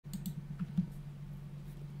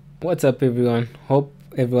What's up everyone? Hope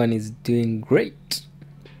everyone is doing great,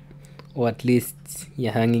 or at least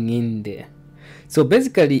you're hanging in there. So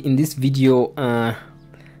basically in this video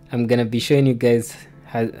I'm gonna be showing you guys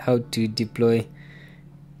how to deploy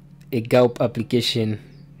a Gulp application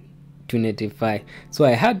to Netlify. So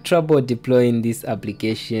I had trouble deploying this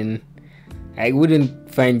application. I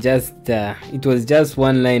wouldn't find it was just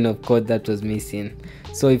one line of code that was missing.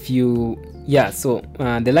 So if you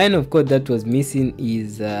the line of code that was missing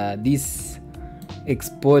is this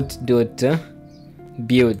export.build.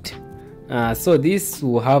 So this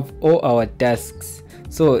will have all our tasks.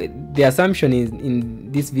 So the assumption is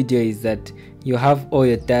in this video is that you have all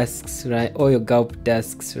your tasks, all your Gulp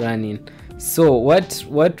tasks running. So what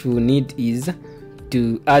we need is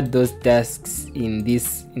to add those tasks in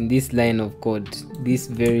this line of code, this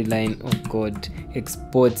very line of code,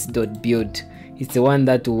 exports.build. It's the one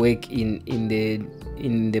that will work in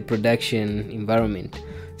the production environment.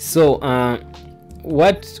 So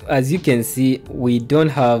as you can see, we don't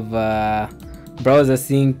have browser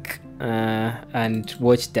sync and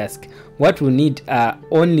watch task. What we need are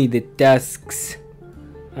only the tasks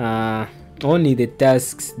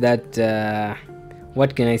that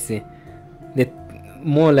what can I say,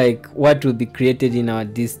 more like what will be created in our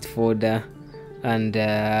dist folder and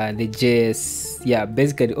the JS. Yeah,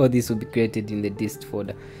 basically all this will be created in the dist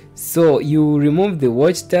folder. So you remove the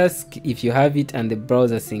watch task if you have it and the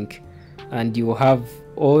browser sync, and you have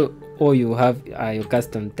all you have are your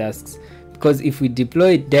custom tasks, because if we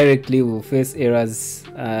deploy it directly we'll face errors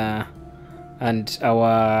and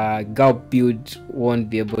our Gulp build won't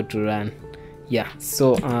be able to run. Yeah,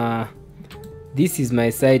 so this is my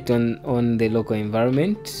site on the local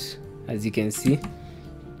environment, as you can see.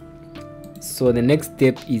 So the next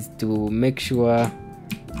step is to make sure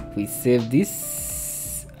we save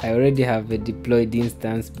this. I already have a deployed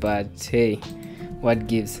instance, but hey, what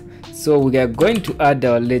gives. So we are going to add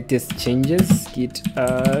our latest changes, git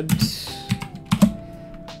add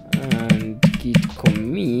and git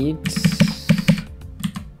commit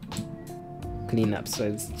cleanup. So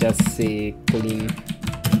let's just say clean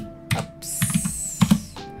ups.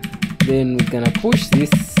 Then we're gonna push this.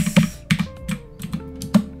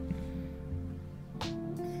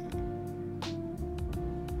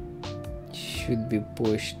 Should be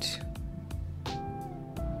pushed.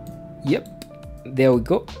 Yep, there we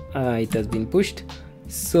go. It has been pushed.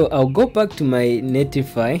 So I'll go back to my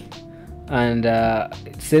Netlify and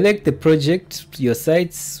select the project, your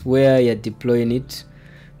sites where you're deploying it.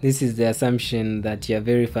 This is the assumption that you're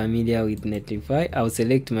very familiar with Netlify. I'll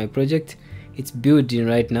select my project. It's building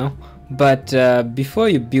right now, but before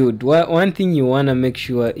you build, one thing you want to make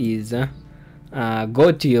sure is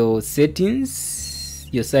go to your settings,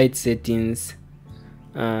 your site settings.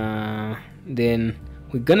 Then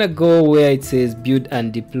we're gonna go where it says build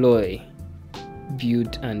and deploy.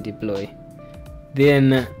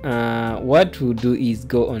 Then what we'll do is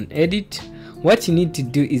go on edit. What you need to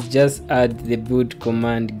do is just add the build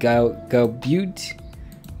command, gulp build,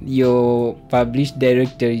 your published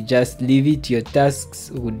directory, just leave it. Your tasks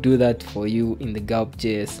will do that for you in the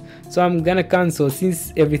Gulp.js. So I'm gonna cancel,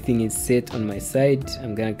 since everything is set on my side.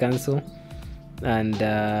 I'm gonna cancel and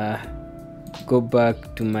go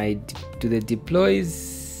back to the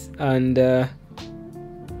deploys, and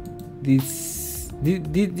this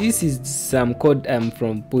is some code I'm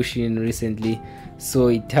from pushing recently. So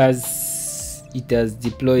it has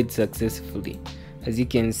deployed successfully. As you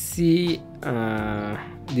can see,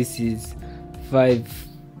 this is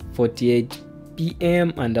 5:48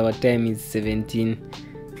 p.m. and our time is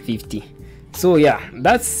 17:50. So yeah,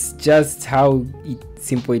 that's just how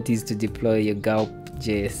simple it is to deploy your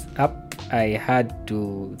Gulp.js app. I had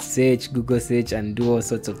to search, Google search, and do all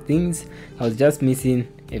sorts of things. I was just missing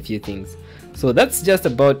a few things. So that's just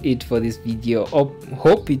about it for this video.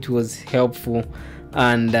 Hope it was helpful.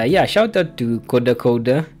 And yeah, shout out to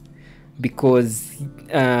Coder, because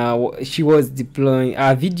she was deploying.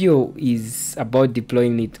 Our video is about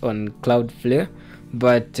deploying it on Cloudflare,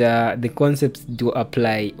 but the concepts do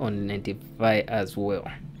apply on Netlify as well.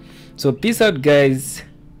 So peace out guys,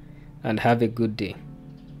 and have a good day.